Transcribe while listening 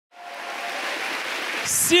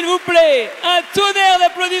S'il vous plaît, un tonnerre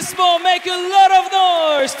d'applaudissements. Make a lot of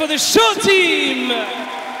noise for the ShowTeam.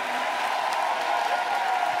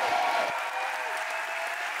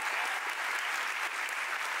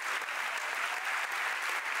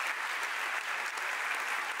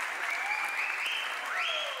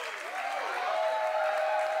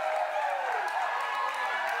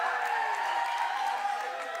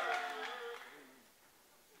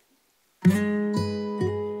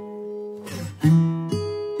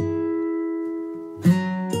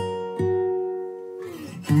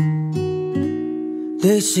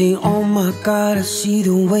 They say, oh my God, I see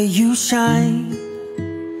the way you shine.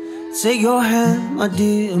 Take your hand, my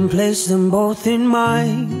dear, and place them both in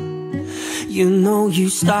mine. You know you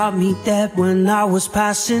stopped me dead when I was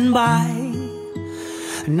passing by.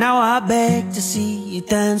 Now I beg to see you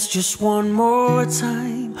dance just one more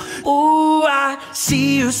time. Oh, I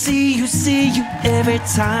see you, see you, see you every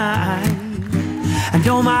time. And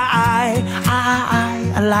oh my,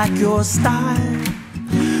 I like your style.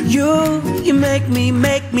 You make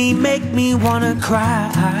me wanna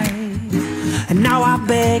cry. And now I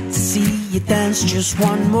beg to see you dance just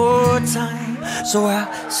one more time. So I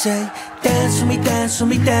say, dance with me, dance with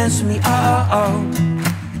me, dance with me, oh, oh.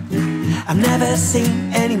 I've never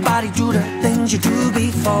seen anybody do the things you do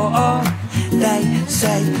before. They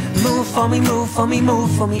say, move for me, move for me,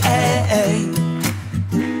 move for me, hey, hey.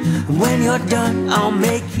 And when you're done, I'll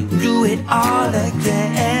make you do it all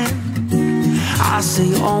again. I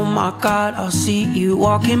say, oh my God, I'll see you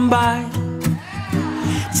walking by.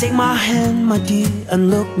 Take my hand, my dear, and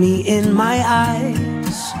look me in my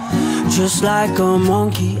eyes. Just like a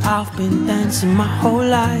monkey, I've been dancing my whole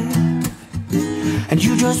life. And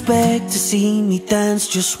you just beg to see me dance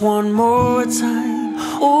just one more time.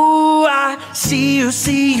 Oh, I see you,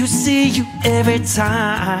 see you, see you every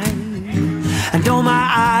time. And oh my,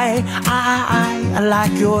 I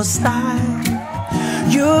like your style.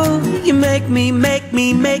 You make me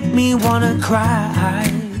wanna cry.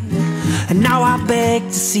 And now I beg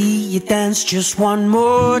to see you dance just one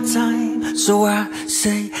more time. So I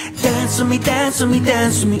say, dance with me, dance with me,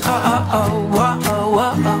 dance with me, oh, oh, oh, oh, oh,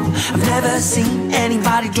 oh, oh. I've never seen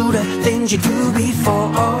anybody do the things you do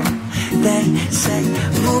before. Oh, they say,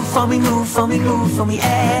 move for me, move for me, move for me,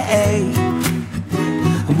 hey, hey.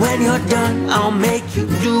 And when you're done, I'll make you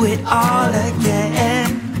do it all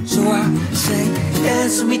again. So I say,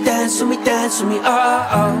 dance with me, dance with me, dance with me, oh,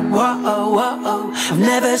 oh, oh, oh, oh, oh. I've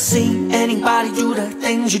never seen anybody do the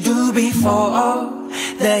things you do before. Oh,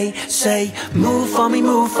 they say, move for me,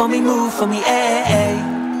 move for me, move for me, hey, hey.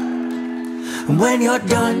 And when you're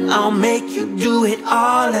done, I'll make you do it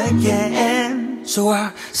all again. So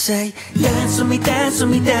I say, dance with me, dance with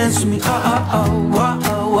me, dance with me, oh, oh, oh, oh,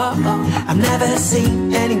 oh, oh, oh. I've never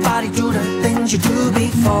seen anybody do the things you do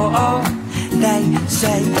before. Oh, they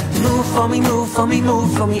say, move for me, move for me,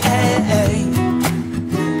 move for me, hey, hey.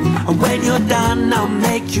 And when you're done, I'll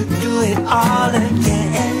make you do it all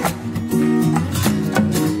again.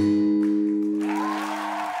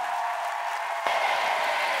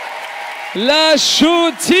 La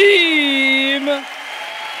ShowTeam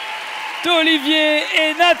d'Olivier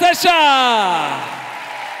et Natasha.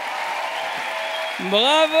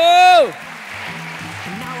 Bravo!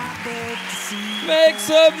 Make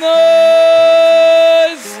some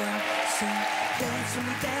noise! Dance with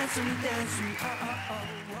me, dance with me, dance with me, oh, oh,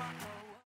 oh.